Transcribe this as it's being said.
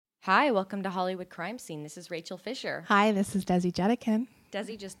Hi, welcome to Hollywood Crime Scene. This is Rachel Fisher. Hi, this is Desi Jetikin.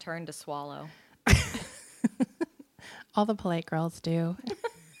 Desi just turned to swallow. All the polite girls do.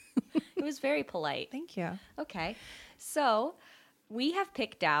 It was very polite. Thank you. Okay. So we have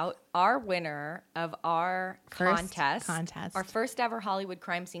picked out our winner of our contest. Our first ever Hollywood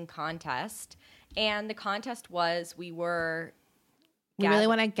Crime Scene contest. And the contest was we really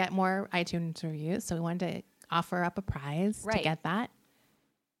want to get more iTunes reviews, so we wanted to offer up a prize to get that.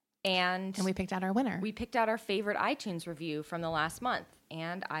 And we picked out our winner. We picked out our favorite iTunes review from the last month,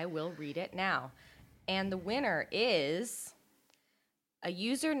 and I will read it now. And the winner is a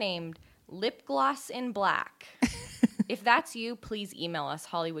user named Lip Gloss in Black. If that's you, please email us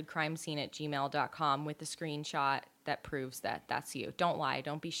hollywoodcrimescene@gmail.com with the screenshot that proves that that's you. Don't lie.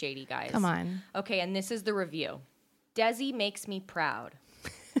 Don't be shady, guys. Come on. Okay, and this is the review. Desi makes me proud.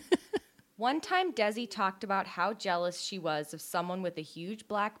 One time, Desi talked about how jealous she was of someone with a huge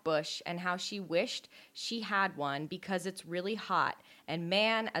black bush and how she wished she had one because it's really hot. And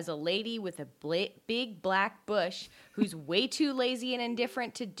man, as a lady with a big black bush who's way too lazy and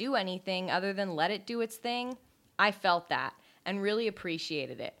indifferent to do anything other than let it do its thing, I felt that and really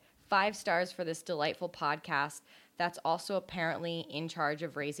appreciated it. 5 stars for this delightful podcast that's also apparently in charge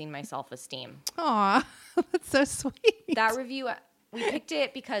of raising my self-esteem. Aw, that's so sweet. That review... We picked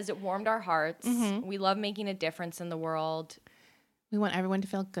it because it warmed our hearts. Mm-hmm. We love making a difference in the world. We want everyone to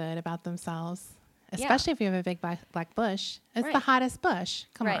feel good about themselves, especially if you have a big black bush. It's the hottest bush.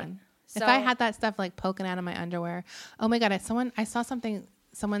 Come on. So, if I had that stuff like poking out of my underwear, oh my God, I saw something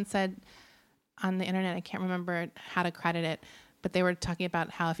someone said on the internet. I can't remember how to credit it, but they were talking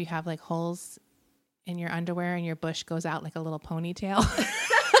about how if you have like holes in your underwear and your bush goes out like a little ponytail.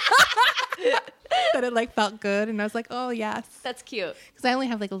 That it like felt good, and I was like, "Oh yes, that's cute." Because I only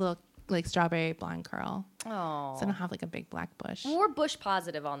have like a little like strawberry blonde curl. Oh, so I don't have like a big black bush. We're bush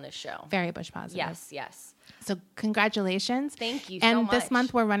positive on this show. Very bush positive. Yes. So congratulations! Thank you so much. And this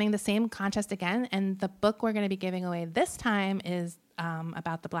month we're running the same contest again, and the book we're going to be giving away this time is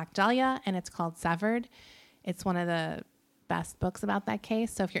about the Black Dahlia, and it's called Severed. It's one of the best books about that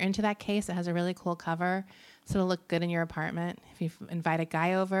case. So if you're into that case, it has a really cool cover, so it'll look good in your apartment. If you invite a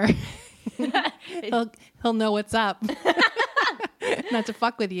guy over. he'll know what's up. Not to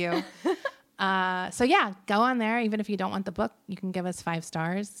fuck with you. So yeah, go on there. Even if you don't want the book, you can give us 5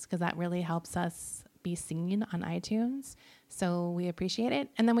 stars because that really helps us be seen on iTunes. So we appreciate it.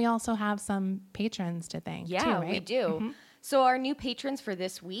 And then we also have some patrons to thank too, right? We do. Mm-hmm. So our new patrons for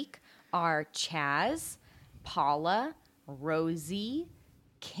this week are Chaz, Paula, Rosie,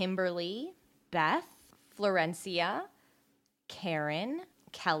 Kimberly, Beth, Florencia, Karen,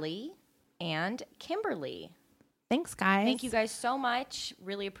 Kelly, and Kimberly. Thanks, guys. Thank you guys so much.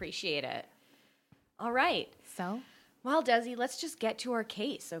 Really appreciate it. All right. So? Well, Desi, let's just get to our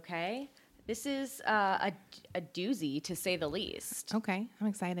case, okay? This is a doozy, to say the least. Okay. I'm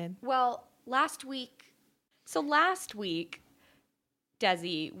excited. Well, last week,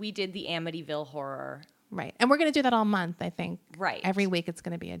 Desi, we did the Amityville horror. Right. And we're going to do that all month, I think. Right. Every week it's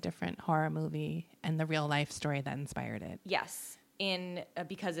going to be a different horror movie and the real life story that inspired it. Yes.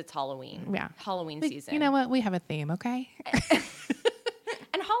 Because it's Halloween. Yeah. Halloween season. You know what? We have a theme, okay?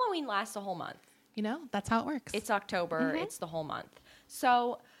 And Halloween lasts a whole month. You know, that's how it works. It's October. Mm-hmm. It's the whole month.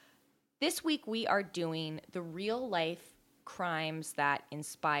 So this week we are doing the real life crimes that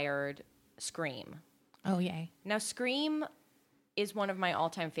inspired Scream. Oh, yay. Now, Scream is one of my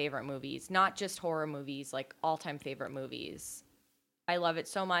all-time favorite movies. Not just horror movies, like all-time favorite movies. I love it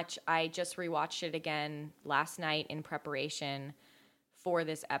so much. I just rewatched it again last night in preparation for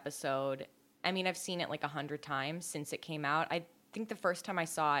this episode. I mean, I've seen it like 100 times since it came out. I think the first time I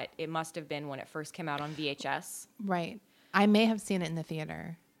saw it, it must have been when it first came out on VHS. Right. I may have seen it in the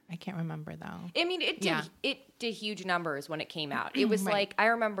theater. I can't remember, though. I mean, it did huge numbers when it came out. It was like, I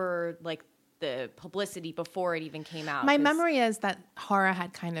remember like the publicity before it even came out. My memory is that horror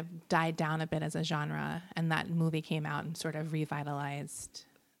had kind of died down a bit as a genre, and that movie came out and sort of revitalized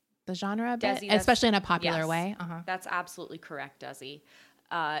the genre a bit, especially in a popular way. Uh-huh. That's absolutely correct, Desi.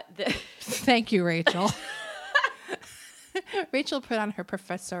 Thank you, Rachel. Rachel put on her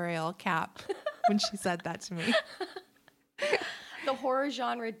professorial cap when she said that to me. The horror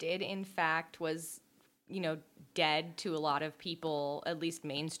genre did, in fact, was, dead to a lot of people, at least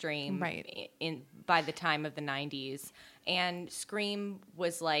mainstream, right, by the time of the 90s. And Scream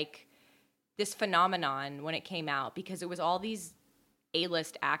was like this phenomenon when it came out because it was all these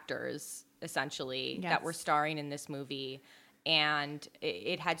A-list actors, essentially, that were starring in this movie. And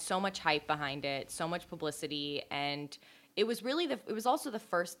it had so much hype behind it, so much publicity, and it was also the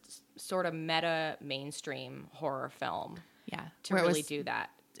first sort of meta mainstream horror film. Yeah. To really do that.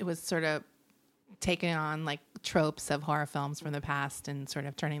 it was sort of taking on like tropes of horror films from the past and sort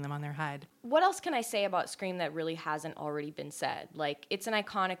of turning them on their head. What else can I say about Scream that really hasn't already been said? Like, it's an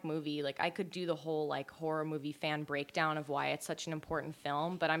iconic movie. Like, I could do the whole like horror movie fan breakdown of why it's such an important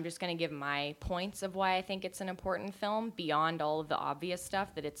film, but I'm just going to give my points of why I think it's an important film beyond all of the obvious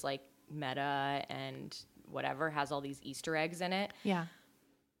stuff that it's like meta and whatever, has all these Easter eggs in it. Yeah.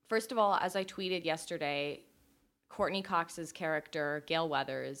 First of all, as I tweeted yesterday, Courtney Cox's character, Gale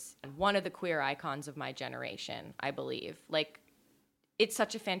Weathers, one of the queer icons of my generation, I believe. Like, it's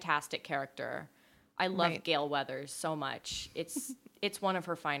such a fantastic character. I love Gale Weathers so much. It's one of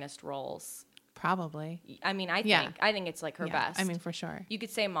her finest roles. Probably. I mean, I think it's like her best. I mean, for sure. You could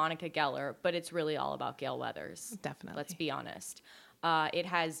say Monica Geller, but it's really all about Gale Weathers. Definitely. Let's be honest. It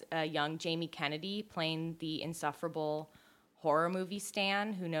has a young Jamie Kennedy playing the insufferable horror movie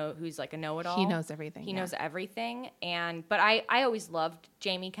stan who's like a know-it-all. He knows everything. He knows everything. But I always loved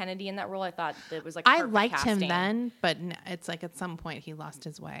Jamie Kennedy in that role. I thought it was like perfect I liked casting. him then, but it's like at some point he lost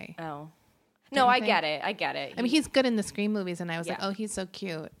his way. Oh. No, I get it. I mean, he's good in the Scream movies, and I was like, oh, he's so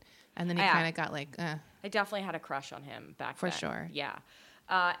cute. And then he kind of got like, I definitely had a crush on him back then. For sure. Yeah.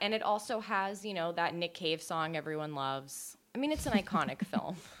 And it also has, that Nick Cave song everyone loves. I mean, it's an iconic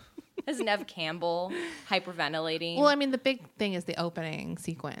film. Has Neve Campbell hyperventilating. Well, I mean, the big thing is the opening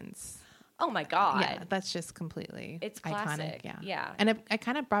sequence. Oh, my God. Yeah, that's just completely it's classic. Iconic. Yeah. And it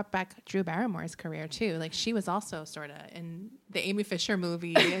kind of brought back Drew Barrymore's career, too. Like, she was also sort of in the Amy Fisher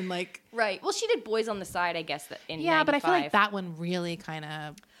movie and, like... Right. Well, she did Boys on the Side, I guess, in 95. But I feel like that one really kind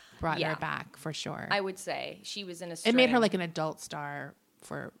of brought her back, for sure. I would say. She was in a string. It made her, like, an adult star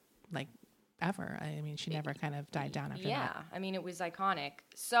for, like... ever. I mean, she never kind of died down after that. Yeah, I mean, it was iconic.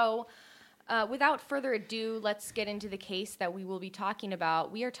 So, without further ado, let's get into the case that we will be talking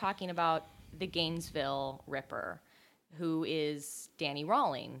about. We are talking about the Gainesville Ripper, who is Danny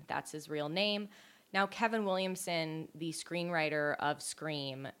Rawling. That's his real name. Now, Kevin Williamson, the screenwriter of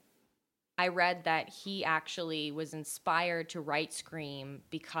Scream, I read that he actually was inspired to write Scream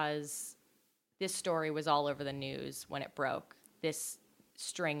because this story was all over the news when it broke. This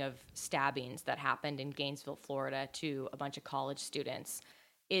string of stabbings that happened in Gainesville, Florida to a bunch of college students.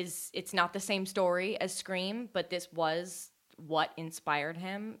 It's not the same story as Scream, but this was what inspired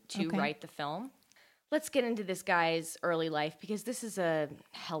him to write the film. Let's get into this guy's early life because this is a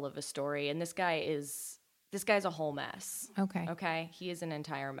hell of a story, and this guy's a whole mess. Okay? He is an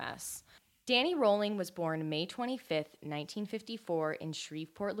entire mess. Danny Rawling was born May 25th, 1954 in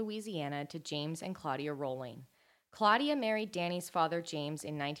Shreveport, Louisiana to James and Claudia Rawling. Claudia married Danny's father, James,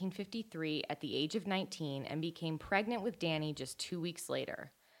 in 1953 at the age of 19 and became pregnant with Danny just 2 weeks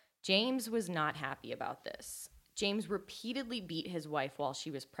later. James was not happy about this. James repeatedly beat his wife while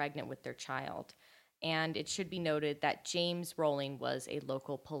she was pregnant with their child. And it should be noted that James Rawling was a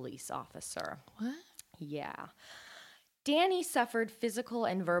local police officer. What? Yeah. Danny suffered physical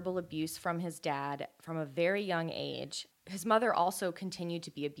and verbal abuse from his dad from a very young age. His mother also continued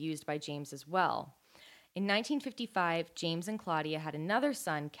to be abused by James as well. In 1955, James and Claudia had another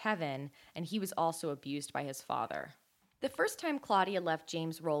son, Kevin, and he was also abused by his father. The first time Claudia left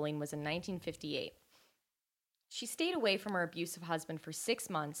James Rawling was in 1958. She stayed away from her abusive husband for 6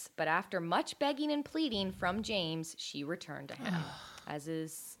 months, but after much begging and pleading from James, she returned to him, as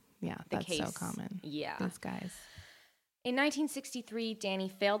is the case. That's so common. Yeah. These guys. In 1963, Danny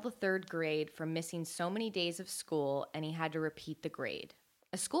failed the 3rd grade from missing so many days of school, and he had to repeat the grade.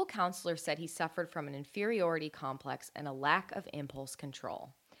 A school counselor said he suffered from an inferiority complex and a lack of impulse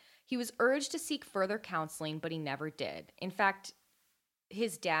control. He was urged to seek further counseling, but he never did. In fact,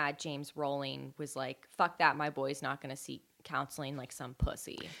 his dad, James Rawling, was like, fuck that, my boy's not going to seek counseling like some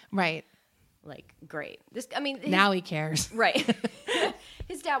pussy. Right. Like, great. Now he cares. Right.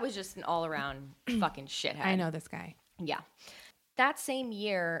 His dad was just an all-around fucking shithead. I know this guy. Yeah. That same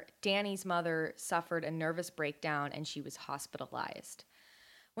year, Danny's mother suffered a nervous breakdown and she was hospitalized.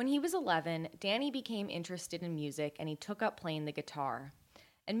 When he was 11, Danny became interested in music and he took up playing the guitar.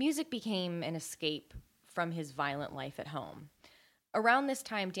 And music became an escape from his violent life at home. Around this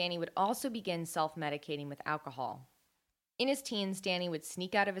time, Danny would also begin self-medicating with alcohol. In his teens, Danny would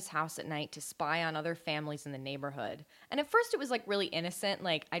sneak out of his house at night to spy on other families in the neighborhood. And at first it was like really innocent.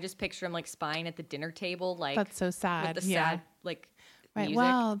 Like I just picture him like spying at the dinner table. Like that's so sad. With the sad like right. music.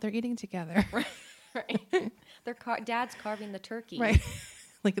 Well, they're eating together. Right. Their dad's carving the turkey. Right.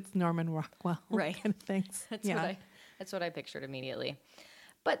 Like it's Norman Rockwell. Right. Kind of things. That's what I pictured immediately.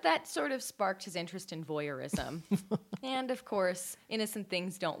 But that sort of sparked his interest in voyeurism. And, of course, innocent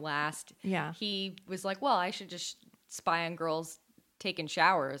things don't last. Yeah. He was like, well, I should just spy on girls taking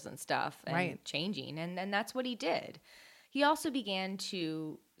showers and stuff and changing. And that's what he did. He also began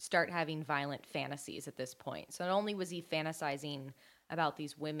to start having violent fantasies at this point. So not only was he fantasizing about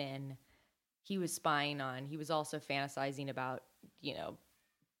these women he was spying on, he was also fantasizing about,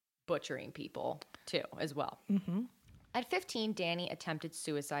 butchering people too, as well. Mm-hmm. At 15, Danny attempted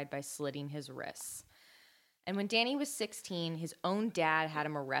suicide by slitting his wrists. And when Danny was 16, his own dad had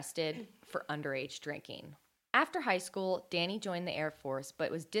him arrested for underage drinking. After high school, Danny joined the Air Force,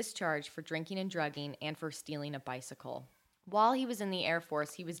 but was discharged for drinking and drugging and for stealing a bicycle. While he was in the Air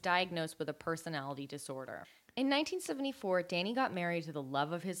Force, he was diagnosed with a personality disorder. In 1974, Danny got married to the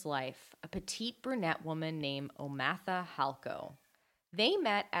love of his life, a petite brunette woman named Omatha Halko. They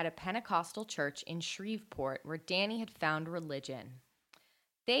met at a Pentecostal church in Shreveport where Danny had found religion.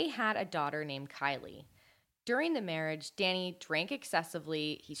 They had a daughter named Kylie. During the marriage, Danny drank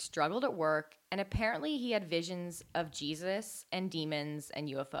excessively, he struggled at work, and apparently he had visions of Jesus and demons and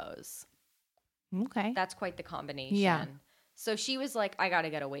UFOs. Okay. That's quite the combination. Yeah. So she was like, I got to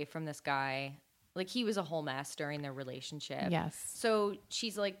get away from this guy. Like, he was a whole mess during their relationship. Yes. So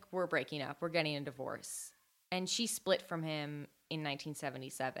she's like, we're breaking up. We're getting a divorce. And she split from him in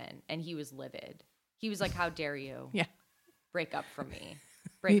 1977, and he was livid. He was like, how dare you break up from me?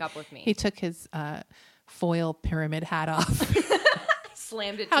 Break up with me. He took his foil pyramid hat off.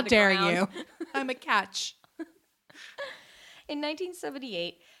 Slammed it How to the dare ground. you? I'm a catch. In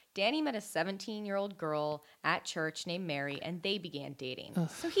 1978, Danny met a 17-year-old girl at church named Mary, and they began dating. Ugh.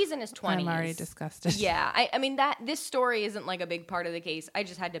 So he's in his 20s. I'm already disgusted. Yeah. I mean, this story isn't like a big part of the case. I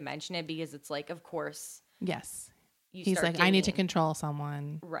just had to mention it because it's like, of course. Yes. He's like, dating. I need to control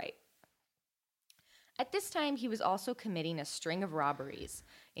someone. Right. At this time, he was also committing a string of robberies.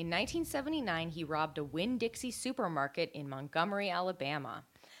 In 1979, he robbed a Winn-Dixie supermarket in Montgomery, Alabama.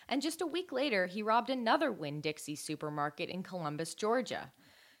 And just a week later, he robbed another Winn-Dixie supermarket in Columbus, Georgia.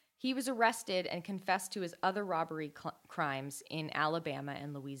 He was arrested and confessed to his other robbery crimes in Alabama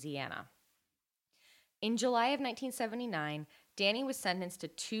and Louisiana. In July of 1979, Danny was sentenced to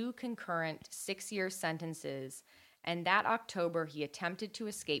 2 concurrent 6-year sentences, and that October he attempted to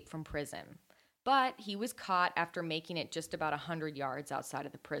escape from prison. But he was caught after making it just about 100 yards outside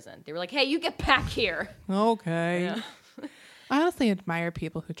of the prison. They were like, hey, you get back here. Okay. Yeah. I honestly admire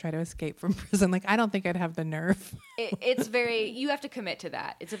people who try to escape from prison. Like, I don't think I'd have the nerve. It's you have to commit to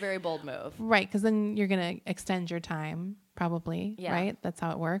that. It's a very bold move. Right, because then you're going to extend your time, probably, right? That's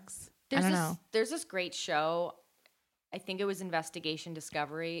how it works. I don't know. There's this great show. I think it was Investigation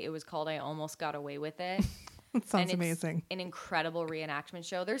Discovery. It was called I Almost Got Away with It. It sounds amazing. An incredible reenactment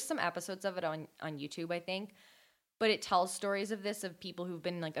show. There's some episodes of it on YouTube, I think. But it tells stories of this, of people who've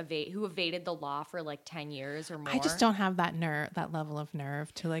been like who evaded the law for like 10 years or more. I just don't have that level of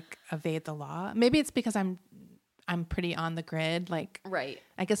nerve to like evade the law. Maybe it's because I'm pretty on the grid. Like, right.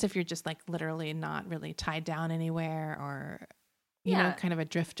 I guess if you're just like literally not really tied down anywhere, or you know, kind of a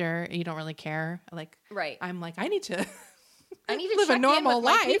drifter, you don't really care. Like, right. I'm like, I need to live a normal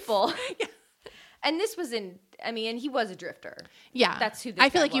life. People. Yeah. And this was and he was a drifter. Yeah. That's who this I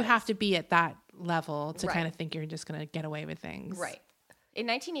feel like was. you have to be at that level to kind of think you're just going to get away with things. Right. In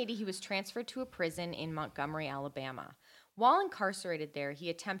 1980, he was transferred to a prison in Montgomery, Alabama. While incarcerated there, he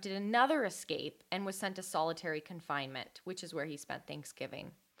attempted another escape and was sent to solitary confinement, which is where he spent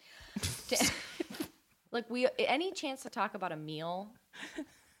Thanksgiving. Look, any chance to talk about a meal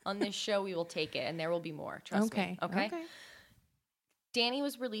on this show, we will take it, and there will be more. Trust me. Okay. Danny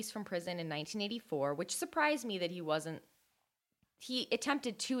was released from prison in 1984, which surprised me that he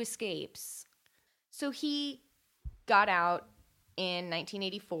attempted 2 escapes. So he got out in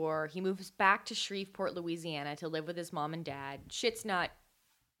 1984. He moves back to Shreveport, Louisiana to live with his mom and dad. Shit's not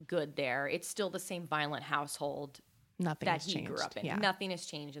good there. It's still the same violent household that he grew up in. Yeah. Nothing has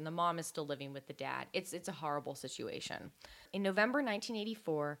changed, and the mom is still living with the dad. It's a horrible situation. In November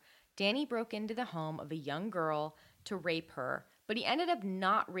 1984, Danny broke into the home of a young girl to rape her, but he ended up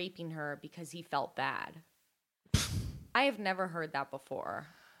not raping her because he felt bad. I have never heard that before.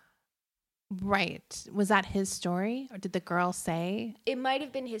 Right. Was that his story, or did the girl say? It might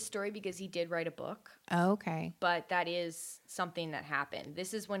have been his story because he did write a book. Oh, okay. But that is something that happened.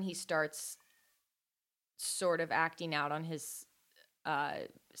 This is when he starts sort of acting out on his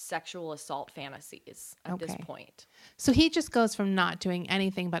sexual assault fantasies at this point. So he just goes from not doing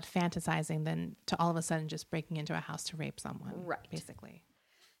anything but fantasizing then to all of a sudden just breaking into a house to rape someone. Right. Basically.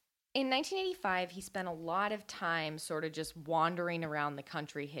 In 1985, he spent a lot of time sort of just wandering around the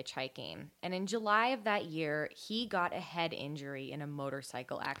country hitchhiking. And in July of that year, he got a head injury in a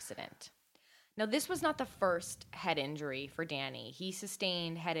motorcycle accident. Now, this was not the first head injury for Danny. He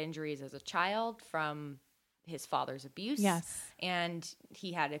sustained head injuries as a child from his father's abuse. Yes. And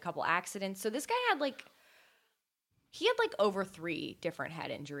he had a couple accidents. So this guy had like He had like over 3 different head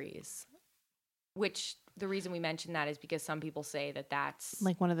injuries, which the reason we mention that is because some people say that that's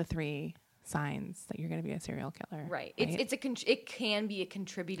like one of the 3 signs that you're going to be a serial killer. Right. It can be a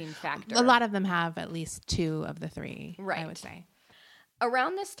contributing factor. A lot of them have at least 2 of the 3, right. I would say.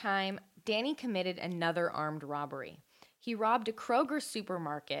 Around this time, Danny committed another armed robbery. He robbed a Kroger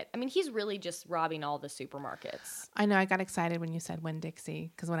supermarket. I mean, he's really just robbing all the supermarkets. I know. I got excited when you said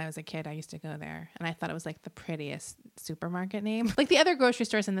Winn-Dixie because when I was a kid, I used to go there, and I thought it was like the prettiest supermarket name. Like the other grocery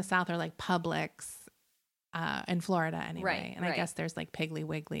stores in the South are like Publix in Florida anyway. Right, and I guess there's like Piggly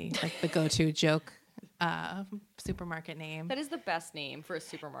Wiggly, like the go-to joke supermarket name. That is the best name for a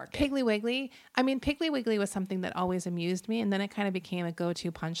supermarket. Piggly Wiggly. I mean, Piggly Wiggly was something that always amused me, and then it kind of became a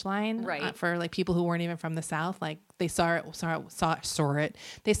go-to punchline for like people who weren't even from the South. Like they saw it.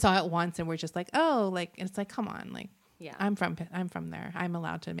 They saw it once and were just like, oh, like it's like, come on, like, yeah, I'm from there. I'm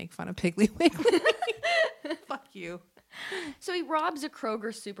allowed to make fun of Piggly Wiggly. Fuck you. So he robs a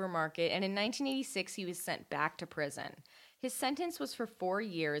Kroger supermarket, and in 1986 he was sent back to prison. His sentence was for 4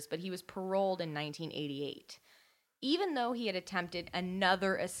 years, but he was paroled in 1988, even though he had attempted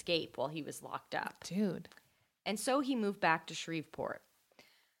another escape while he was locked up. Dude. And so he moved back to Shreveport.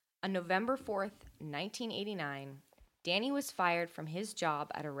 On November 4th, 1989, Danny was fired from his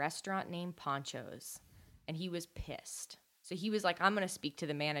job at a restaurant named Poncho's, and he was pissed. So he was like, I'm going to speak to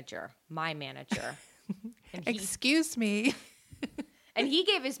the manager, my manager. Excuse me. And he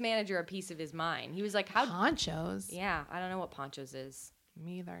gave his manager a piece of his mind. He was like, "How Ponchos?" Yeah, I don't know what Ponchos is.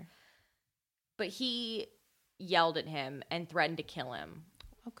 Me either. But he yelled at him and threatened to kill him.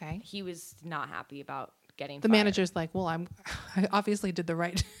 Okay. He was not happy about getting the fired. manager's like, "Well, I obviously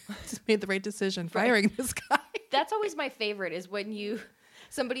made the right decision firing this guy." That's always my favorite is when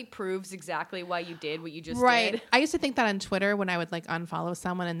somebody proves exactly why you did what you just did. I used to think that on Twitter when I would like unfollow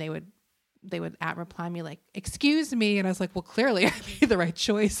someone and they would reply me like, "Excuse me," and I was like, "Well, clearly I made the right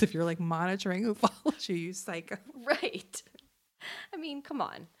choice if you're like monitoring who follows you, you psycho." Right. I mean, come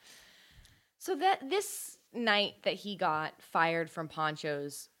on. So this night that he got fired from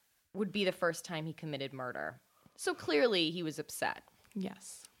Poncho's would be the first time he committed murder. So clearly he was upset.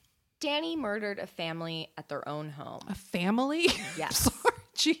 Yes. Danny murdered a family at their own home. A family? Yes. Sorry.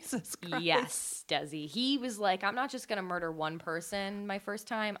 Jesus Christ. Yes, Desi. He was like, I'm not just going to murder one person my first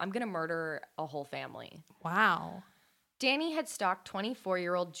time. I'm going to murder a whole family. Wow. Danny had stalked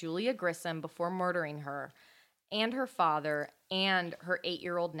 24-year-old Julia Grissom before murdering her and her father and her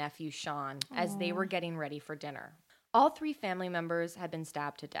 8-year-old nephew, Sean, as they were getting ready for dinner. All 3 family members had been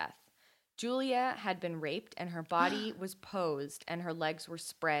stabbed to death. Julia had been raped and her body was posed and her legs were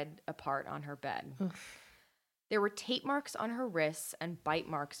spread apart on her bed. Oof. There were tape marks on her wrists and bite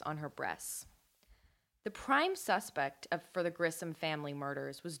marks on her breasts. The prime suspect for the Grissom family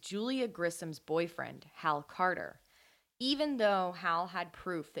murders was Julia Grissom's boyfriend, Hal Carter, even though Hal had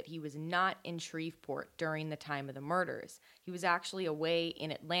proof that he was not in Shreveport during the time of the murders. He was actually away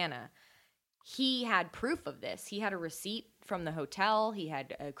in Atlanta. He had proof of this. He had a receipt from the hotel. He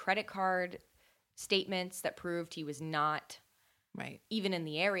had a credit card statements that proved he was not even in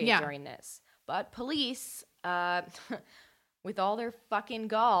the area during this. But police, with all their fucking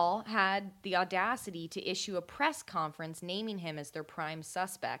gall, had the audacity to issue a press conference naming him as their prime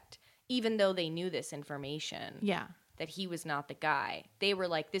suspect, even though they knew this information. Yeah. That he was not the guy. They were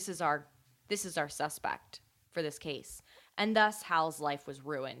like, this is our suspect for this case. And thus Hal's life was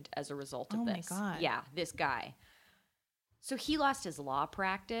ruined as a result of this. Oh my God. Yeah, this guy. So he lost his law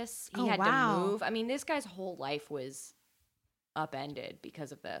practice. He had to move. I mean, this guy's whole life was upended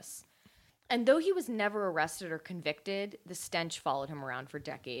because of this. And though he was never arrested or convicted, the stench followed him around for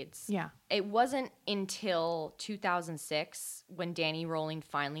decades. Yeah. It wasn't until 2006 when Danny Rolling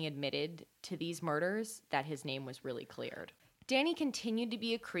finally admitted to these murders that his name was really cleared. Danny continued to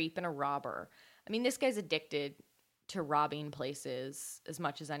be a creep and a robber. I mean, this guy's addicted to robbing places as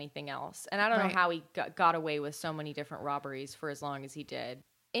much as anything else. And I don't know how he got away with so many different robberies for as long as he did.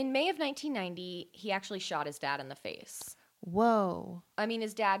 In May of 1990, he actually shot his dad in the face. Whoa. I mean,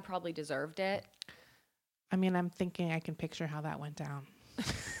 his dad probably deserved it. I mean, I'm thinking I can picture how that went down.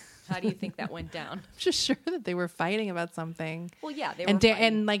 How do you think that went down? I'm just sure that they were fighting about something. Well, yeah, they were fighting.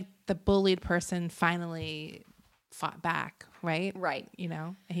 And like the bullied person finally fought back, right? Right. You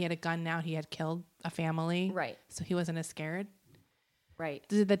know, he had a gun now. He had killed a family. Right. So he wasn't as scared. Right.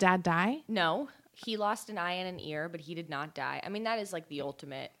 Did the dad die? No. He lost an eye and an ear, but he did not die. I mean, that is like the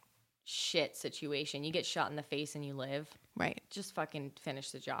ultimate shit situation. You get shot in the face and you live. Right. Just fucking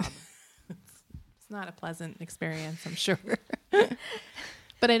finish the job. It's not a pleasant experience, I'm sure.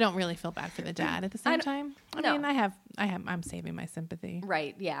 But I don't really feel bad for the dad at the same time. I mean, I'm saving my sympathy.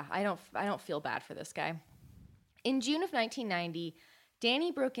 Right. Yeah. I don't feel bad for this guy. In June of 1990,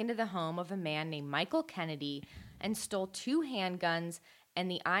 Danny broke into the home of a man named Michael Kennedy and stole 2 handguns and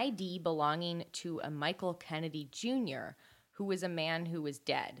the ID belonging to a Michael Kennedy Jr., who was a man who was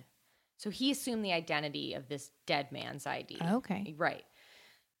dead. So he assumed the identity of this dead man's ID. Okay. Right.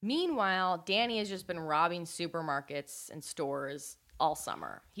 Meanwhile, Danny has just been robbing supermarkets and stores all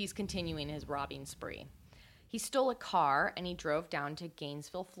summer. He's continuing his robbing spree. He stole a car and he drove down to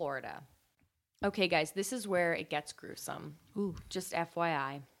Gainesville, Florida. Okay, guys, this is where it gets gruesome. Ooh. Just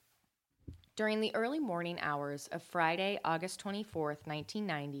FYI. During the early morning hours of Friday, August 24th,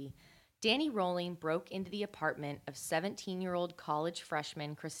 1990, Danny Rolling broke into the apartment of 17-year-old college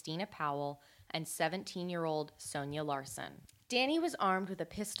freshman Christina Powell and 17-year-old Sonia Larson. Danny was armed with a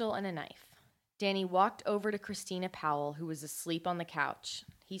pistol and a knife. Danny walked over to Christina Powell, who was asleep on the couch.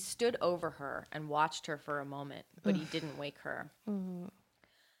 He stood over her and watched her for a moment, but he didn't wake her.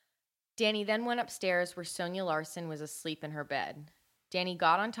 Danny then went upstairs where Sonia Larson was asleep in her bed. Danny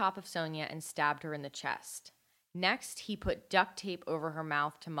got on top of Sonia and stabbed her in the chest. Next, he put duct tape over her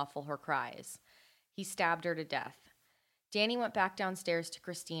mouth to muffle her cries. He stabbed her to death. Danny went back downstairs to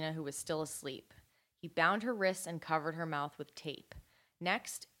Christina, who was still asleep. He bound her wrists and covered her mouth with tape.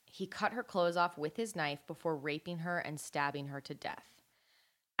 Next, he cut her clothes off with his knife before raping her and stabbing her to death.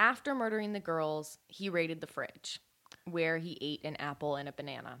 After murdering the girls, he raided the fridge, where he ate an apple and a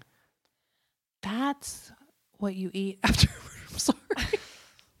banana. That's what you eat after murder. I'm sorry.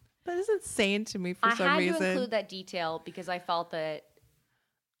 That is insane to me for some reason. I had to include that detail because I felt that...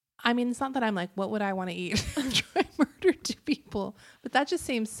 I mean, it's not that I'm like, what would I want to eat after I murdered 2 people? But that just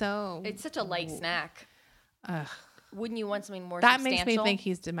seems so... It's such a light snack. Ugh. Wouldn't you want something more that substantial? Makes me think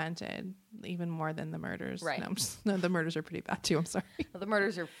he's demented, even more than the murders. Right. No, the murders are pretty bad too. I'm sorry. Well, the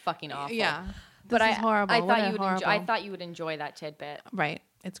murders are fucking awful. Yeah. But is horrible. I thought you would enjoy that tidbit. Right.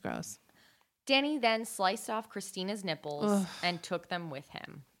 It's gross. Danny then sliced off Christina's nipples and took them with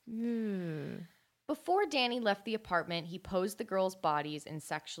him. Before Danny left the apartment, he posed the girls' bodies in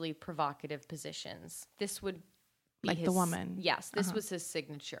sexually provocative positions. This would be like the woman. Yes, this was his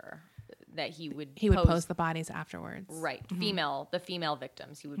signature. That he would pose the bodies afterwards. Right. Mm-hmm. The female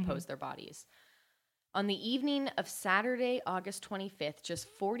victims, he would pose their bodies. On the evening of Saturday, August 25th, just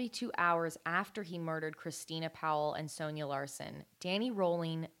 42 hours after he murdered Christina Powell and Sonia Larson, Danny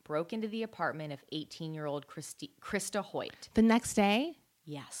Rolling broke into the apartment of 18-year-old Krista Hoyt. The next day?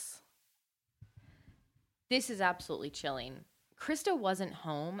 Yes. This is absolutely chilling. Krista wasn't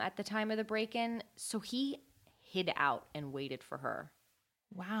home at the time of the break-in, so he hid out and waited for her.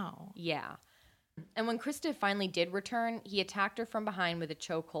 Wow. Yeah. And when Krista finally did return, he attacked her from behind with a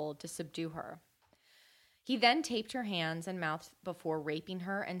chokehold to subdue her. He then taped her hands and mouth before raping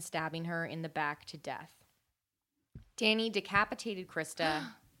her and stabbing her in the back to death. Danny decapitated Krista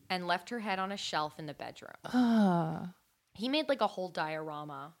and left her head on a shelf in the bedroom. He made like a whole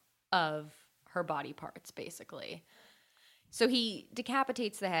diorama of her body parts, basically. So he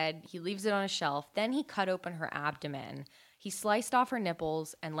decapitates the head, he leaves it on a shelf, then he cut open her abdomen. He sliced off her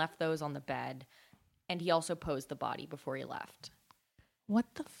nipples and left those on the bed, and he also posed the body before he left. What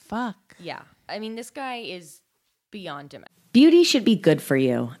the fuck? Yeah. I mean, this guy is beyond demented. Beauty should be good for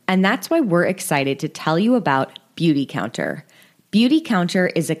you, and that's why we're excited to tell you about Beauty Counter. Beauty Counter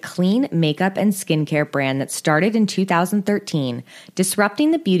is a clean makeup and skincare brand that started in 2013,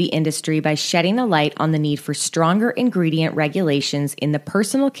 disrupting the beauty industry by shedding a light on the need for stronger ingredient regulations in the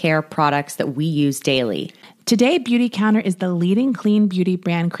personal care products that we use daily. Today, Beauty Counter is the leading clean beauty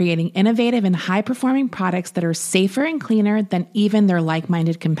brand creating innovative and high-performing products that are safer and cleaner than even their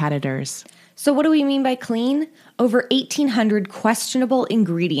like-minded competitors. So what do we mean by clean? Over 1,800 questionable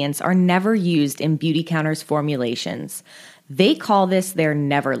ingredients are never used in Beauty Counter's formulations. They call this their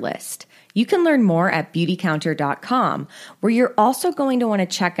never list. You can learn more at beautycounter.com, where you're also going to want to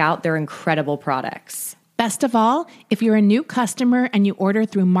check out their incredible products. Best of all, if you're a new customer and you order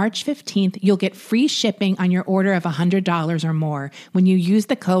through March 15th, you'll get free shipping on your order of $100 or more when you use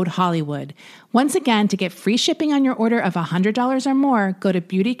the code Hollywood. Once again, to get free shipping on your order of $100 or more, go to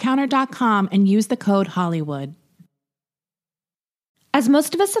beautycounter.com and use the code Hollywood. As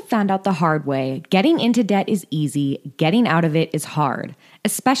most of us have found out the hard way, getting into debt is easy, getting out of it is hard,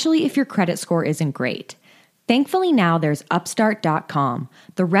 especially if your credit score isn't great. Thankfully now there's Upstart.com,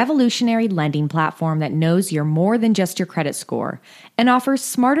 the revolutionary lending platform that knows you're more than just your credit score and offers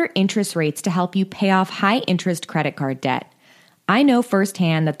smarter interest rates to help you pay off high-interest credit card debt. I know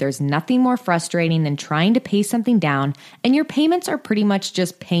firsthand that there's nothing more frustrating than trying to pay something down and your payments are pretty much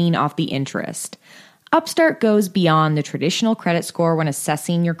just paying off the interest. Upstart goes beyond the traditional credit score when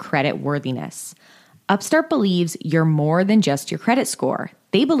assessing your credit worthiness. Upstart believes you're more than just your credit score.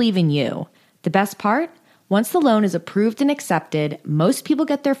 They believe in you. The best part? Once the loan is approved and accepted, most people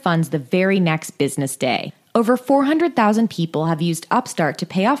get their funds the very next business day. Over 400,000 people have used Upstart to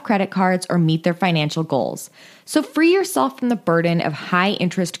pay off credit cards or meet their financial goals. So free yourself from the burden of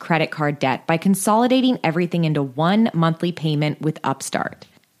high-interest credit card debt by consolidating everything into one monthly payment with Upstart.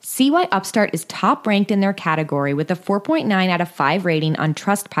 See why Upstart is top ranked in their category with a 4.9 out of 5 rating on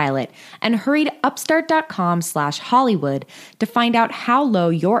Trustpilot, and hurry to upstart.com/Hollywood to find out how low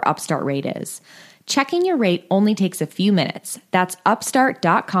your Upstart rate is. Checking your rate only takes a few minutes. That's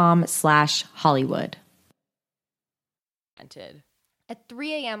upstart.com/Hollywood. At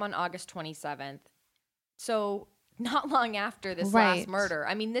 3 a.m. on August 27th, so not long after this last murder.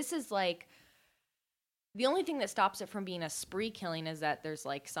 I mean, this is like, the only thing that stops it from being a spree killing is that there's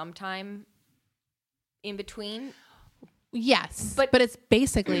like some time in between. Yes, but it's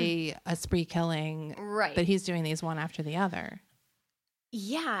basically a spree killing, right? But he's doing these one after the other.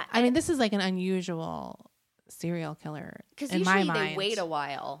 Yeah, I mean, this is like an unusual serial killer in my mind. They wait a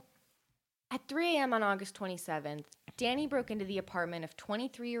while. At 3 a.m. on August 27th, Danny broke into the apartment of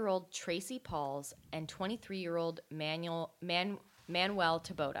 23-year-old Tracy Pauls and 23-year-old Manuel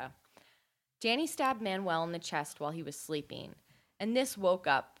Tabota. Danny stabbed Manuel in the chest while he was sleeping, and this woke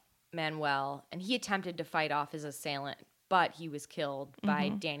up Manuel, and he attempted to fight off his assailant, but he was killed by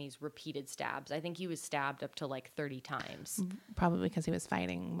Danny's repeated stabs. I think he was stabbed up to like 30 times. Probably because he was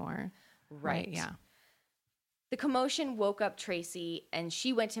fighting more. Right. Yeah. The commotion woke up Tracy, and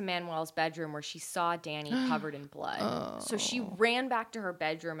she went to Manuel's bedroom where she saw Danny covered in blood. So she ran back to her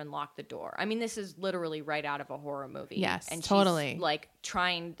bedroom and locked the door. I mean, this is literally right out of a horror movie. Yes, and totally. She's like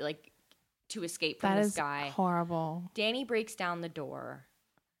trying to escape from this guy. That is horrible. Danny breaks down the door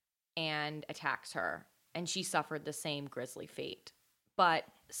and attacks her, and she suffered the same grisly fate. But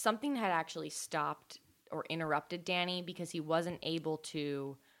something had actually stopped or interrupted Danny because he wasn't able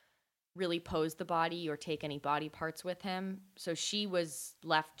to really pose the body or take any body parts with him. So she was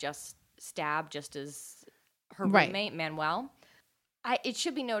left just stabbed just as her roommate, Manuel. It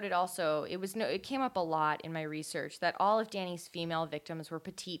should be noted also, it came up a lot in my research that all of Danny's female victims were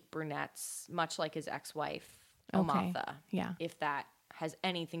petite brunettes, much like his ex-wife, Omatha. Yeah. If that has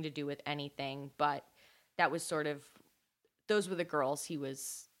anything to do with anything. But that was sort of, those were the girls he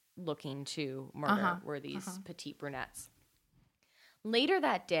was looking to murder, were these petite brunettes. Later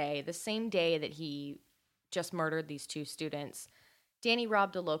that day, the same day that he just murdered these two students, Danny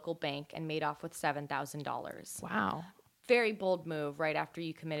robbed a local bank and made off with $7,000. Wow. Very bold move right after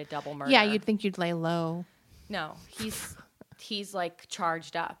you commit a double murder. Yeah, you'd think you'd lay low. No, he's like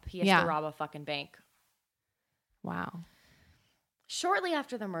charged up. He has to rob a fucking bank. Wow. Shortly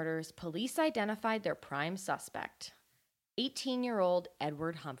after the murders, police identified their prime suspect, 18-year-old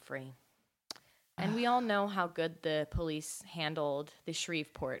Edward Humphrey. And we all know how good the police handled the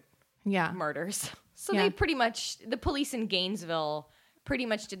Shreveport murders. So they the police in Gainesville pretty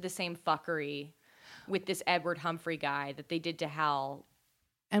much did the same fuckery with this Edward Humphrey guy that they did to Hal.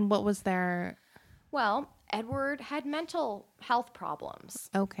 And what was their... Well, Edward had mental health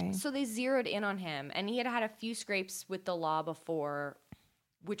problems. Okay. So they zeroed in on him, and he had had a few scrapes with the law before,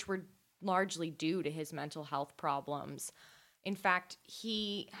 which were largely due to his mental health problems. In fact,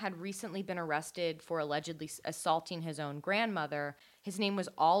 he had recently been arrested for allegedly assaulting his own grandmother. His name was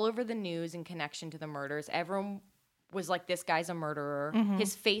all over the news in connection to the murders. Everyone was like, this guy's a murderer.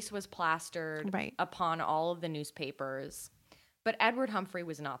 His face was plastered upon all of the newspapers. But Edward Humphrey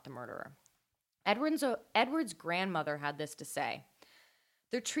was not the murderer. Edward's grandmother had this to say.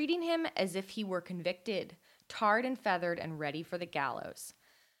 They're treating him as if he were convicted, tarred and feathered, and ready for the gallows.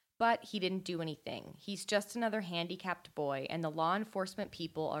 But he didn't do anything. He's just another handicapped boy, and the law enforcement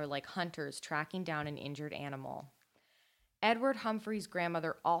people are like hunters tracking down an injured animal. Edward Humphrey's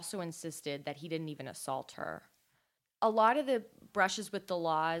grandmother also insisted that he didn't even assault her. A lot of the brushes with the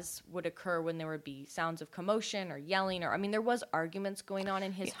laws would occur when there would be sounds of commotion or yelling, there was arguments going on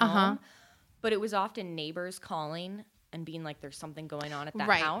in his home, but it was often neighbors calling and being like, there's something going on at that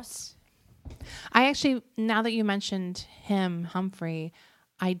house. I actually, now that you mentioned him, Humphrey,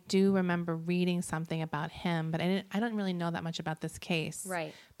 I do remember reading something about him, but I don't really know that much about this case.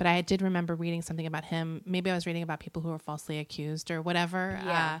 Right. But I did remember reading something about him. Maybe I was reading about people who were falsely accused or whatever.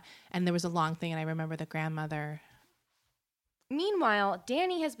 Yeah. And there was a long thing, and I remember the grandmother. Meanwhile,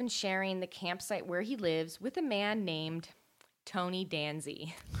 Danny has been sharing the campsite where he lives with a man named Tony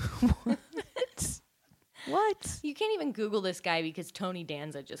Danzy. What? You can't even Google this guy because Tony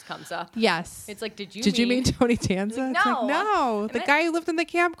Danza just comes up. Yes. It's like, did you mean Tony Danza? No. No. The guy who lived in the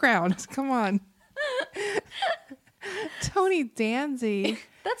campground. Come on. Tony Danzy.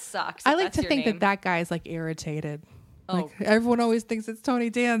 That sucks. I like to think that guy's like irritated. Like, everyone always thinks it's Tony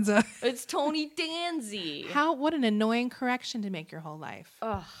Danza. It's Tony Danzy. What an annoying correction to make your whole life.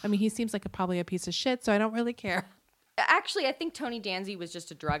 Ugh. I mean, he seems like probably a piece of shit, so I don't really care. Actually, I think Tony Danzy was just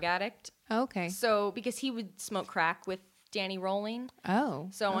a drug addict. Okay. So, because he would smoke crack with Danny Rolling. Oh.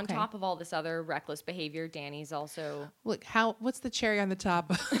 So, on top of all this other reckless behavior, Danny's also... Look, what's the cherry on the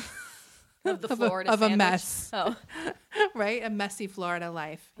top of the Florida of a mess? Oh. Right? A messy Florida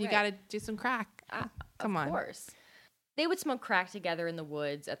life. You got to do some crack. Come on. Of course. They would smoke crack together in the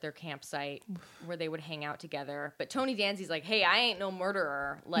woods at their campsite where they would hang out together. But Tony Danzy's like, hey, I ain't no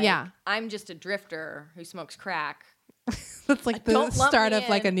murderer. Like, I'm just a drifter who smokes crack. That's like the start of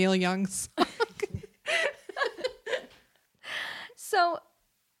like a Neil Young song. So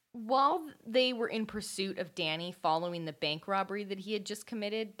while they were in pursuit of Danny following the bank robbery that he had just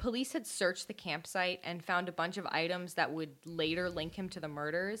committed, police had searched the campsite and found a bunch of items that would later link him to the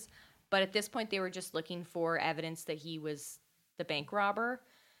murders. But at this point, they were just looking for evidence that he was the bank robber.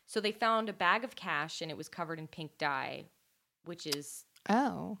 So they found a bag of cash, and it was covered in pink dye, which is...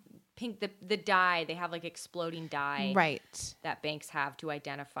 Oh. Pink, the dye, they have like exploding dye. Right. That banks have to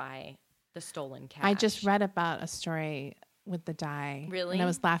identify the stolen cash. I just read about a story with the dye. Really? And I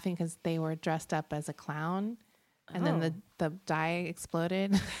was laughing because they were dressed up as a clown. And then the dye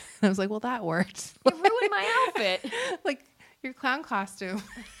exploded. And I was like, well, that worked. It ruined my outfit. Like your clown costume.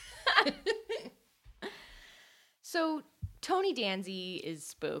 So Tony Danzy is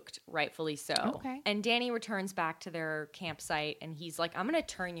spooked, rightfully so. Okay. And Danny returns back to their campsite, and he's like, I'm going to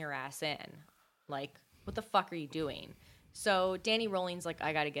turn your ass in. Like, what the fuck are you doing? So Danny Rolling's like,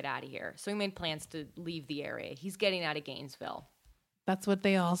 I got to get out of here. So he made plans to leave the area. He's getting out of Gainesville. That's what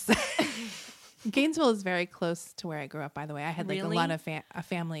they all say. Gainesville is very close to where I grew up, by the way. I had like a lot of a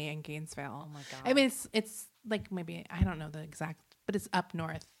family in Gainesville. Oh, my God. I mean, it's like maybe, I don't know the exact, but it's up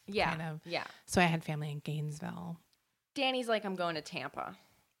north. Yeah. Kind of. Yeah. So I had family in Gainesville. Danny's like, I'm going to Tampa.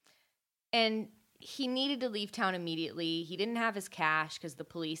 And he needed to leave town immediately. He didn't have his cash because the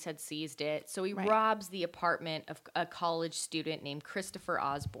police had seized it. So he robs the apartment of a college student named Christopher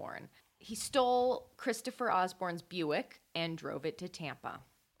Osborne. He stole Christopher Osborne's Buick and drove it to Tampa.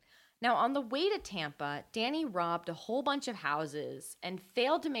 Now, on the way to Tampa, Danny robbed a whole bunch of houses and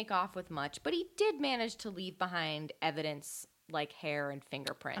failed to make off with much, but he did manage to leave behind evidence like hair and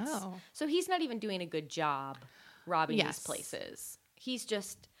fingerprints. Oh. So he's not even doing a good job robbing these places.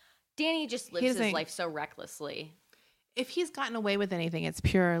 Danny just lives his life so recklessly. If he's gotten away with anything, it's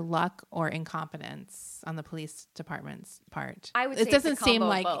pure luck or incompetence on the police department's part. I would say it doesn't it's a combo seem of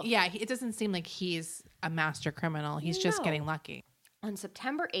like both. it doesn't seem like he's a master criminal. He's just getting lucky. On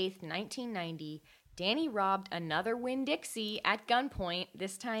September 8th, 1990, Danny robbed another Winn-Dixie at gunpoint,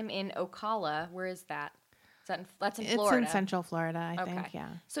 this time in Ocala. Where is that? That's in Florida. It's in Central Florida, I think, yeah.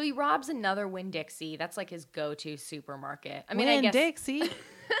 So he robs another Winn-Dixie. That's like his go-to supermarket. I mean, Winn-Dixie.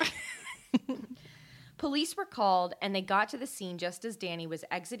 Police were called, and they got to the scene just as Danny was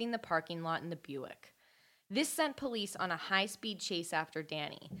exiting the parking lot in the Buick. This sent police on a high-speed chase after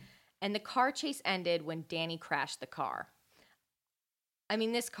Danny, and the car chase ended when Danny crashed the car. I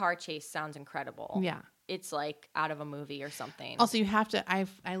mean, this car chase sounds incredible. Yeah. It's like out of a movie or something. Also, you have to,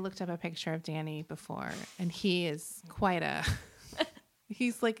 I looked up a picture of Danny before, and he is quite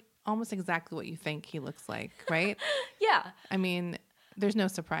he's like almost exactly what you think he looks like, right? Yeah. I mean, there's no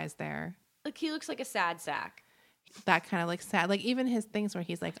surprise there. Like, he looks like a sad sack. That kind of like sad, like even his things where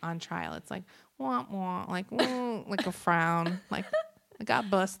he's like on trial, it's like, wah, wah, like, like a frown, like, I got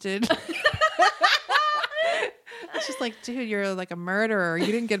busted. It's just like, dude, you're like a murderer. You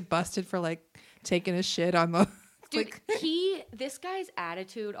didn't get busted for like taking a shit on the... Dude, this guy's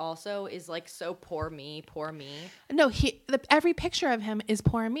attitude also is like so poor me. No, every picture of him is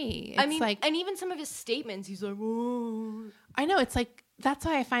poor me. It's like, and even some of his statements, he's like, whoa. I know, it's like, that's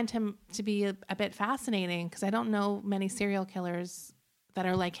why I find him to be a bit fascinating, because I don't know many serial killers that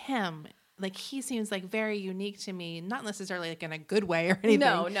are like him. Like, he seems like very unique to me, not necessarily like in a good way or anything.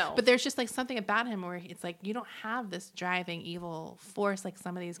 No. But there's just like something about him where it's like, you don't have this driving evil force like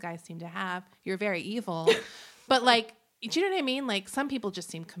some of these guys seem to have. You're very evil. But like, do you know what I mean? Like, some people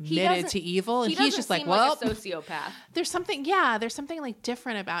just seem committed to evil, and he's just like, well, like a sociopath. There's something like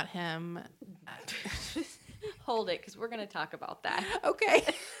different about him. Hold it, because we're going to talk about that. Okay.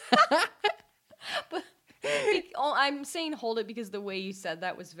 But I'm saying hold it because the way you said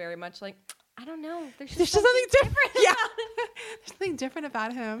that was very much like, I don't know. There's just something different. Yeah. There's something different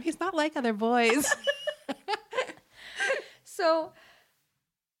about him. He's not like other boys. So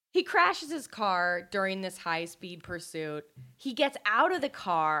he crashes his car during this high-speed pursuit. He gets out of the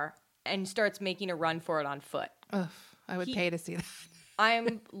car and starts making a run for it on foot. Ugh, I would pay to see that.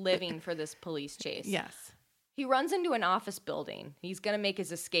 I'm living for this police chase. Yes. He runs into an office building. He's going to make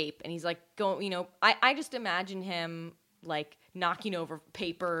his escape. And he's like, I just imagine him like knocking over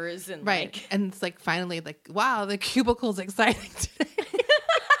papers and right. like. And it's like finally like, wow, the cubicle's exciting today.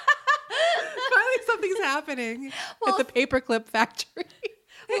 Finally something's happening at the paperclip factory.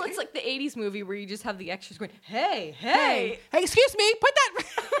 Well, it's like the 80s movie where you just have the extras going, hey, excuse me, put that.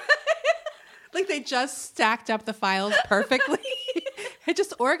 Like they just stacked up the files perfectly. It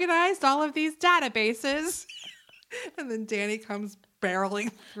just organized all of these databases. And then Danny comes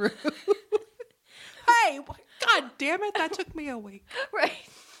barreling through. Hey, God damn it, that took me a week. Right.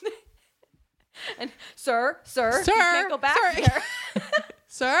 And sir, you can't go back there.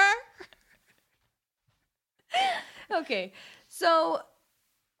 Sir? Okay, so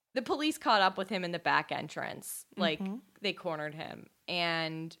the police caught up with him in the back entrance. Like, they cornered him,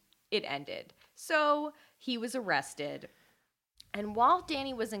 and it ended. So he was arrested. And while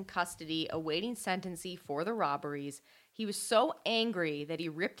Danny was in custody awaiting sentencing for the robberies, he was so angry that he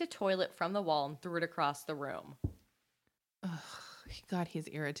ripped a toilet from the wall and threw it across the room. Oh, God, he's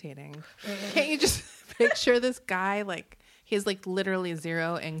irritating. Can't you just picture this guy like he has like literally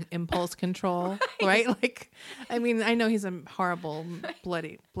zero impulse control, right? Like, I mean, I know he's a horrible,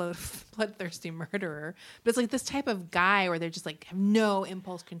 bloodthirsty murderer, but it's like this type of guy where they're just like have no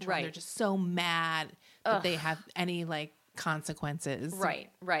impulse control. Right. They're just so mad that they have any like consequences.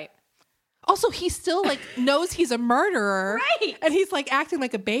 Right. Also, he still like knows he's a murderer, right? And he's like acting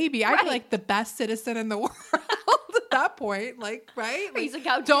like a baby. I'd be like the best citizen in the world at that point, like, right? Like, he's like,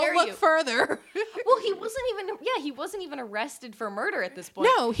 how don't dare look you? Further. Well, he wasn't even arrested for murder at this point.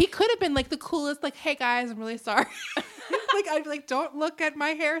 No, he could have been like the coolest, like, hey guys, I'm really sorry. Like, I'd be like, don't look at my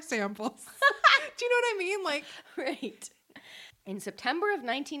hair samples. Do you know what I mean? Like, right. In September of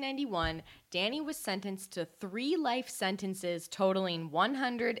 1991, Danny was sentenced to 3 life sentences totaling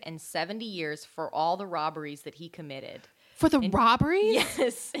 170 years for all the robberies that he committed. For the robberies?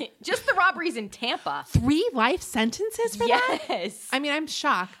 Yes. Just the robberies in Tampa. 3 life sentences for that? Yes. I mean, I'm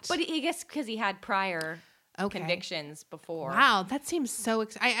shocked. But I guess because he had prior convictions before. Wow, that seems so...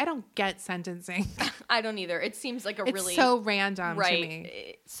 I don't get sentencing. I don't either. It seems like it's so random to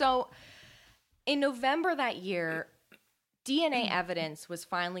me. So, in November that year... DNA evidence was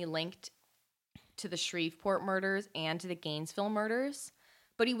finally linked to the Shreveport murders and to the Gainesville murders,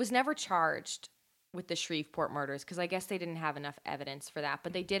 but he was never charged with the Shreveport murders because I guess they didn't have enough evidence for that.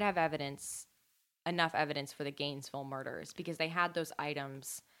 But they did have enough evidence for the Gainesville murders because they had those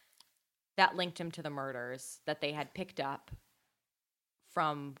items that linked him to the murders that they had picked up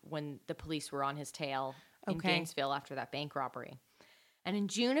from when the police were on his tail in Gainesville after that bank robbery. And in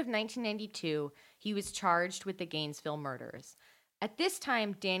June of 1992, he was charged with the Gainesville murders. At this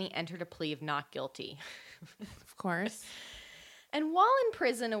time, Danny entered a plea of not guilty. Of course. And while in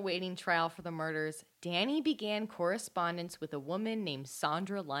prison awaiting trial for the murders, Danny began correspondence with a woman named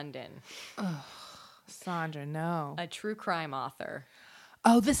Sandra London. Oh, Sandra, no. A true crime author.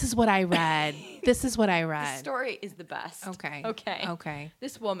 Oh, this is what I read. The story is the best. Okay.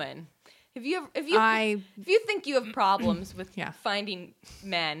 This woman... If you think you have problems with finding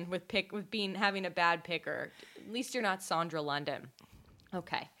men with having a bad picker, at least you're not Sandra London.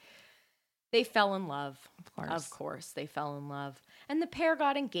 Okay. They fell in love. Of course, they fell in love. And the pair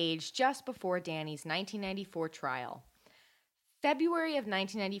got engaged just before Danny's 1994 trial. February of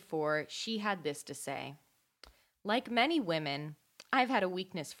 1994, she had this to say. Like many women, I've had a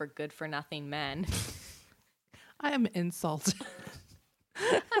weakness for good-for-nothing men. I am insulted.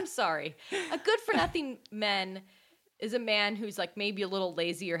 I'm sorry. A good-for-nothing man is a man who's like maybe a little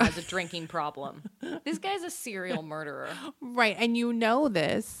lazy or has a drinking problem. This guy's a serial murderer. Right, and you know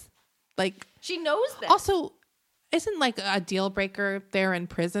this. Like she knows this. Also, isn't like a deal breaker they're in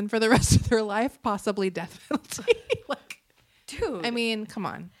prison for the rest of their life, possibly death penalty? Like, dude. I mean, come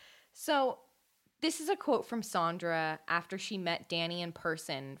on. So this is a quote from Sandra after she met Danny in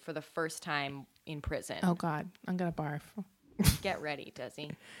person for the first time in prison. Oh, God. I'm going to barf. Get ready,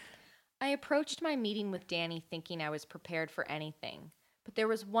 Desi. I approached my meeting with Danny thinking I was prepared for anything, but there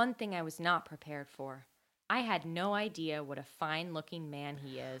was one thing I was not prepared for. I had no idea what a fine-looking man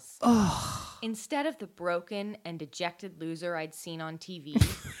he is. Oh. Instead of the broken and dejected loser I'd seen on TV,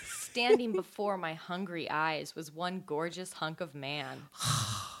 standing before my hungry eyes was one gorgeous hunk of man.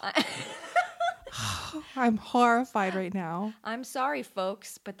 I'm horrified right now. I'm sorry,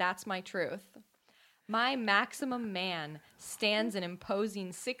 folks, but that's my truth. My maximum man stands an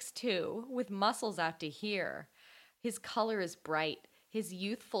imposing 6'2", with muscles out to here. His color is bright. His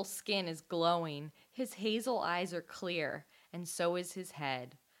youthful skin is glowing. His hazel eyes are clear, and so is his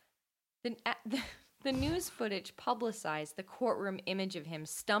head. The news footage publicized the courtroom image of him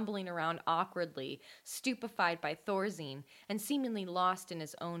stumbling around awkwardly, stupefied by Thorazine, and seemingly lost in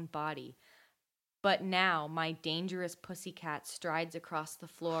his own body. But now my dangerous pussycat strides across the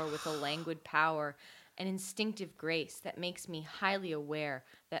floor with a languid power and instinctive grace that makes me highly aware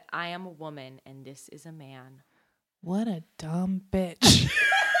that I am a woman and this is a man. What a dumb bitch.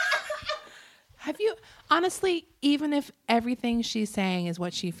 Have you, honestly, even if everything she's saying is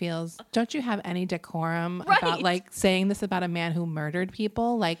what she feels, don't you have any decorum about like saying this about a man who murdered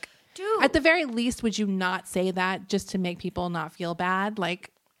people? Like, dude, at the very least, would you not say that just to make people not feel bad?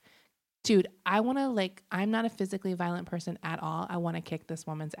 Like, dude, I want to, like, I'm not a physically violent person at all. I want to kick this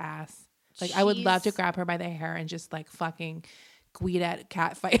woman's ass. Like, I would love to grab her by the hair and just like fucking Guidet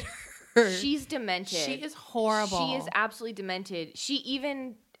cat fight her. She's demented. She is horrible. She is absolutely demented. She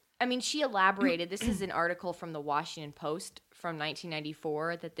elaborated. This is an article from the Washington Post from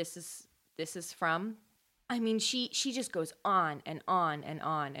 1994 that this is from. I mean, she just goes on and on and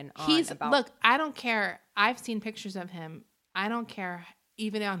on and on about. Look, I don't care. I've seen pictures of him. I don't care.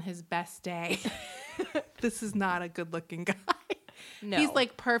 Even on his best day, this is not a good-looking guy. No, he's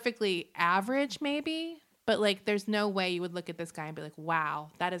like perfectly average, maybe. But, like, there's no way you would look at this guy and be like,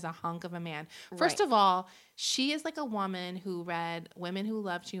 wow, that is a hunk of a man. First of all, she is like a woman who read Women Who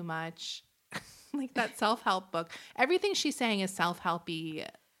Love Too Much, like that self-help book. Everything she's saying is self-helpy.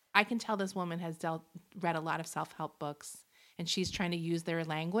 I can tell this woman has read a lot of self-help books, and she's trying to use their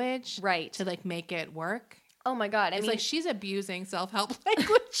language to, like, make it work. Oh, my God. It's like she's abusing self-help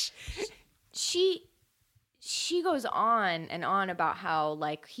language. She goes on and on about how,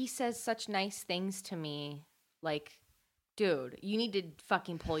 like, he says such nice things to me. Like, dude, you need to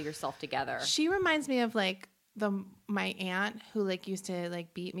fucking pull yourself together. She reminds me of, like, my aunt who, like, used to,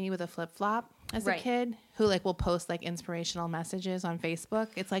 like, beat me with a flip-flop as a kid, who, like, will post, like, inspirational messages on Facebook.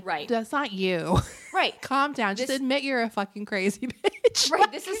 It's like, that's not you. Right. Calm down. Just admit you're a fucking crazy bitch.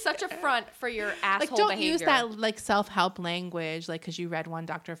 Right. This is such a front for your asshole like, don't behavior. use that, like, self-help language, like, because you read one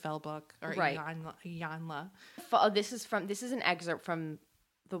Dr. Phil book or Yanla. This is an excerpt from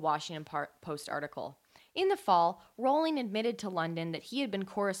the Washington Post article. In the fall, Rowling admitted to London that he had been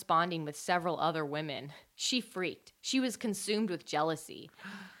corresponding with several other women. She freaked. She was consumed with jealousy.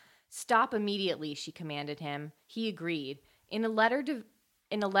 Stop immediately, she commanded him. He agreed. In a letter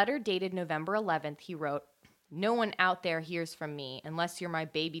dated November 11th, he wrote, "No one out there hears from me unless you're my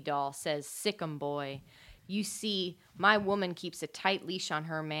baby doll says, 'Sick 'em, boy.' You see, my woman keeps a tight leash on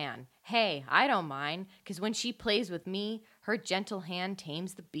her man. Hey, I don't mind, because when she plays with me, her gentle hand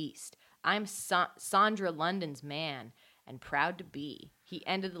tames the beast. I'm Sandra London's man, and proud to be." He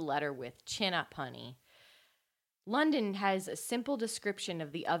ended the letter with, "Chin up, honey." London has a simple description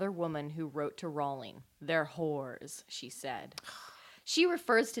of the other woman who wrote to Rowling. "They're whores," she said. She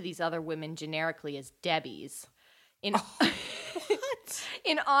refers to these other women generically as Debbies. In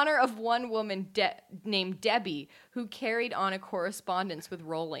honor of one woman named Debbie, who carried on a correspondence with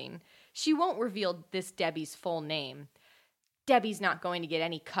Rowling. She won't reveal this Debbie's full name. Debbie's not going to get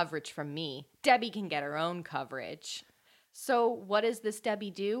any coverage from me. Debbie can get her own coverage. So what does this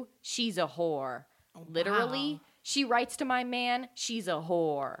Debbie do? She's a whore. Oh, literally, wow. She writes to my man, she's a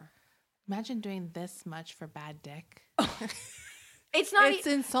whore. Imagine doing this much for bad dick. It's not. It's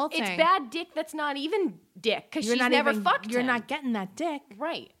insulting. It's bad dick that's not even dick because she's never fucked him. You're not getting that dick.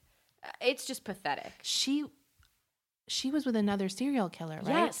 Right. It's just pathetic. She was with another serial killer, right?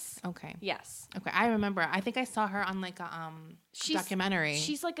 Yes. Okay. Yes. Okay, I remember. I think I saw her on like a documentary.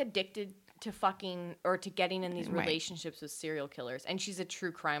 She's like addicted to fucking or to getting in these relationships with serial killers, and she's a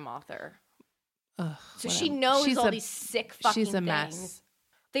true crime author. Ugh, so she knows these sick fucking things. She's a mess.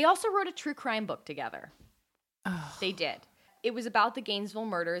 They also wrote a true crime book together. Oh. They did. It was about the Gainesville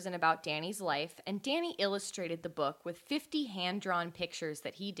murders and about Danny's life, and Danny illustrated the book with 50 hand-drawn pictures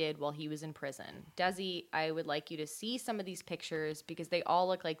that he did while he was in prison. Desi, I would like you to see some of these pictures because they all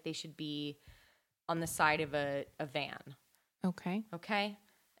look like they should be on the side of a van. Okay. Okay?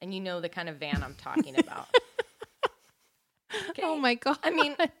 And you know the kind of van I'm talking about. Okay. Oh my God. I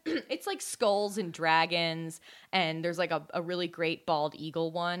mean, it's like skulls and dragons, and there's like a really great bald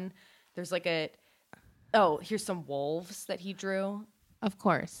eagle one. There's like here's some wolves that he drew. Of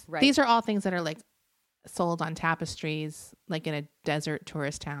course. Right. These are all things that are like sold on tapestries, like in a desert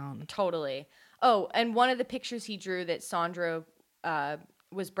tourist town. Totally. Oh, and one of the pictures he drew that Sandra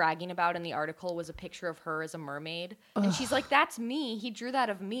was bragging about in the article was a picture of her as a mermaid. Ugh. And she's like, "That's me. He drew that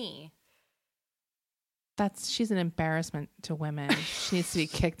of me." she's an embarrassment to women. She needs to be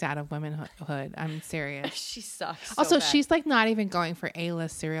kicked out of womanhood. I'm serious. She sucks. So also, bad. she's like not even going for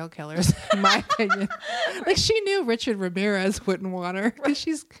A-list serial killers, in my opinion. Like she knew Richard Ramirez wouldn't want her because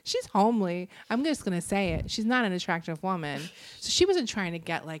she's homely. I'm just gonna say it. She's not an attractive woman, so she wasn't trying to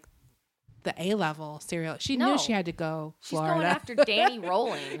get like the A-level serial. She knew she had to go Florida. She's going after Danny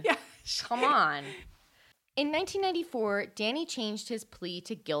Rolling. Yeah, come on. In 1994, Danny changed his plea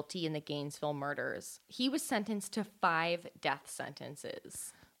to guilty in the Gainesville murders. He was sentenced to 5 death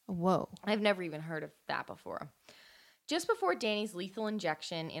sentences. Whoa. I've never even heard of that before. Just before Danny's lethal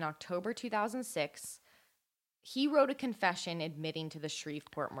injection in October 2006, he wrote a confession admitting to the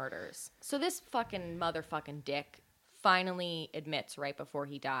Shreveport murders. So this fucking motherfucking dick finally admits right before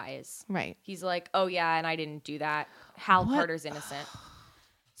he dies. Right. He's like, oh yeah, and I didn't do that. Hal Carter's innocent.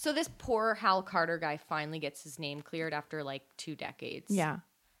 So this poor Hal Carter guy finally gets his name cleared after like 2 decades. Yeah.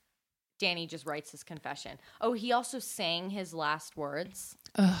 Danny just writes his confession. Oh, he also sang his last words.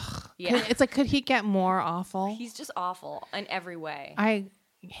 Ugh. Yeah. It's like, could he get more awful? He's just awful in every way. I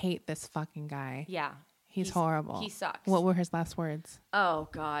hate this fucking guy. Yeah. He's horrible. He sucks. What were his last words? Oh,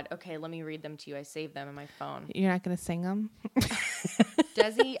 God. Okay, let me read them to you. I saved them in my phone. You're not going to sing them?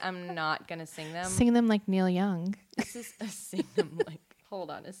 Desi, I'm not going to sing them. Sing them like Neil Young. This is sing them like... Hold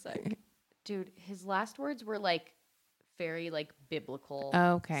on a sec. Dude, his last words were like very like biblical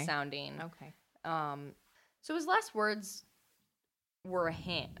sounding. Okay. So his last words were a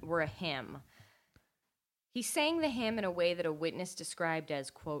hymn. He sang the hymn in a way that a witness described as,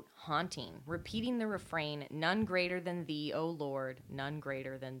 quote, haunting, repeating the refrain, none greater than thee, O Lord, none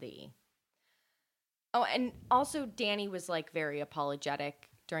greater than thee. Oh, and also Danny was like very apologetic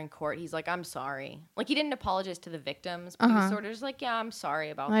during court. He's like, I'm sorry. Like, he didn't apologize to the victims, but he was sort of just like, yeah, I'm sorry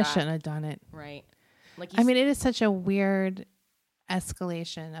about that. I shouldn't have done it. Right. Like, I mean, it is such a weird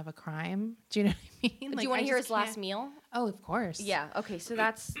escalation of a crime. Do you know what I mean? Do you want to hear his last meal? Oh, of course. Yeah. Okay. So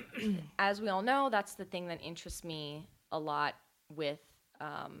that's, as we all know, that's the thing that interests me a lot with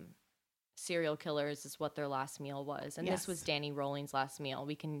serial killers is what their last meal was. And this was Danny Rolling's last meal.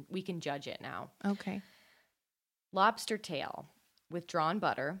 We can judge it now. Okay. Lobster tail with drawn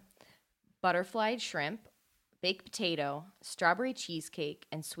butter, butterflied shrimp, baked potato, strawberry cheesecake,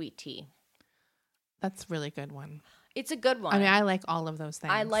 and sweet tea. That's a really good one. It's a good one. I mean, I like all of those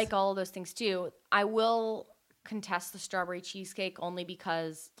things. I like all of those things too. I will contest the strawberry cheesecake only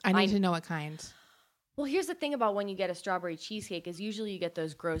because I need to know what kind. Well, here's the thing about when you get a strawberry cheesecake is usually you get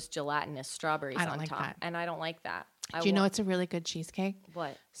those gross gelatinous strawberries on like top. That. And I don't like that. Do you know it's a really good cheesecake?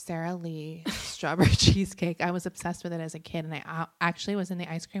 What? Sara Lee strawberry cheesecake. I was obsessed with it as a kid, and I actually was in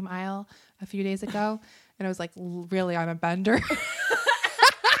the ice cream aisle a few days ago, and I was like really on a bender.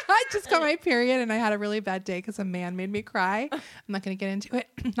 I just got my period, and I had a really bad day because a man made me cry. I'm not going to get into it.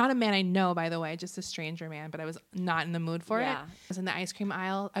 Not a man I know, by the way, just a stranger man, but I was not in the mood for it. I was in the ice cream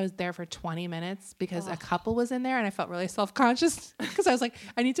aisle. I was there for 20 minutes because a couple was in there, and I felt really self-conscious because I was like,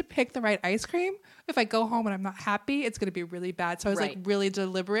 I need to pick the right ice cream. If I go home and I'm not happy, it's going to be really bad. So I was like really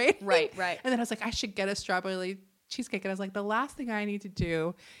deliberating. Right. And then I was like, I should get a strawberry cheesecake. And I was like, the last thing I need to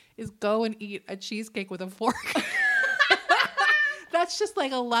do is go and eat a cheesecake with a fork. That's just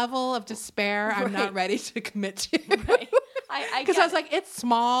like a level of despair I'm not ready to commit to. Right. Because I was like, it's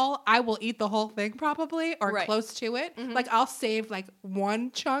small. I will eat the whole thing probably or close to it. Mm-hmm. Like I'll save like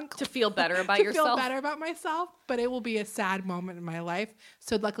one chunk to feel better about yourself. To feel better about myself. But it will be a sad moment in my life.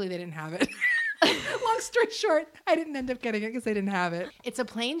 So luckily they didn't have it. Long story short, I didn't end up getting it because they didn't have it. It's a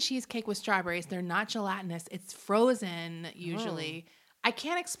plain cheesecake with strawberries. They're not gelatinous. It's frozen usually. I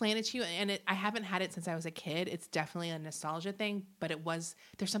can't explain it to you, and I haven't had it since I was a kid. It's definitely a nostalgia thing, but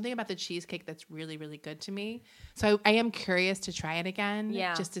there's something about the cheesecake that's really, really good to me. So I am curious to try it again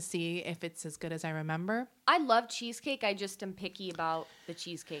just to see if it's as good as I remember. I love cheesecake. I just am picky about the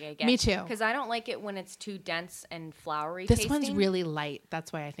cheesecake I get. Me too. Because I don't like it when it's too dense and flowery This tasting. one's really light.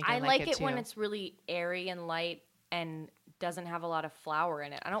 That's why I think I like it too. When it's really airy and light and doesn't have a lot of flour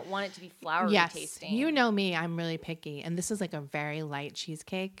in it. I don't want it to be flowery tasting. You know me, I'm really picky, and this is like a very light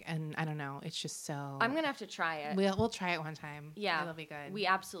cheesecake, and I don't know, it's just so. I'm gonna have to try it. We'll try it one time. Yeah, it'll be good. We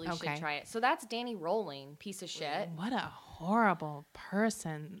absolutely should try it. So that's Danny Rolling, piece of shit. What a horrible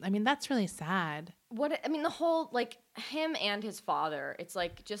person. I mean, that's really sad. The whole like him and his father. It's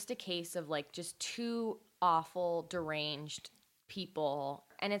like just a case of like just two awful, deranged people.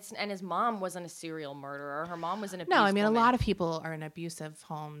 And his mom wasn't a serial murderer. Her mom was an abused woman. A lot of people are in abusive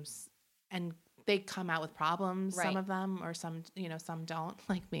homes and they come out with problems, some of them, or some don't,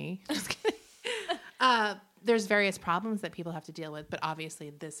 like me. Just kidding. There's various problems that people have to deal with, but obviously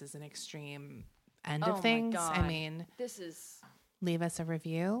this is an extreme end of things. My God. I mean, this is leave us a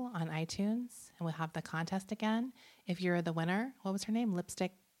review on iTunes, and we'll have the contest again. If you're the winner, what was her name?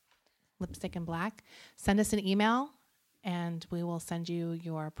 Lipstick in Black. Send us an email, and we will send you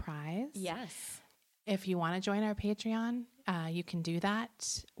your prize. Yes. If you want to join our Patreon, you can do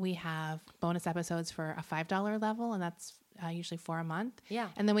that. We have bonus episodes for a $5 level, and that's usually for a month. Yeah.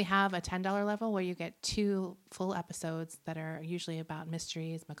 And then we have a $10 level where you get 2 full episodes that are usually about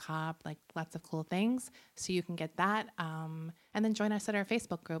mysteries, macabre, like lots of cool things. So you can get that. And then join us at our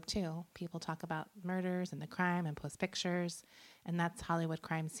Facebook group too. People talk about murders and the crime and post pictures. And that's Hollywood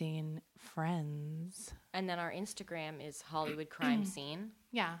Crime Scene Friends. And then our Instagram is Hollywood Crime Scene.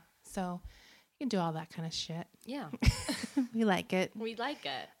 Yeah. So you can do all that kind of shit. Yeah. We like it. We like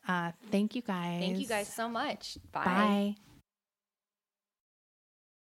it. Thank you guys. Thank you guys so much. Bye. Bye.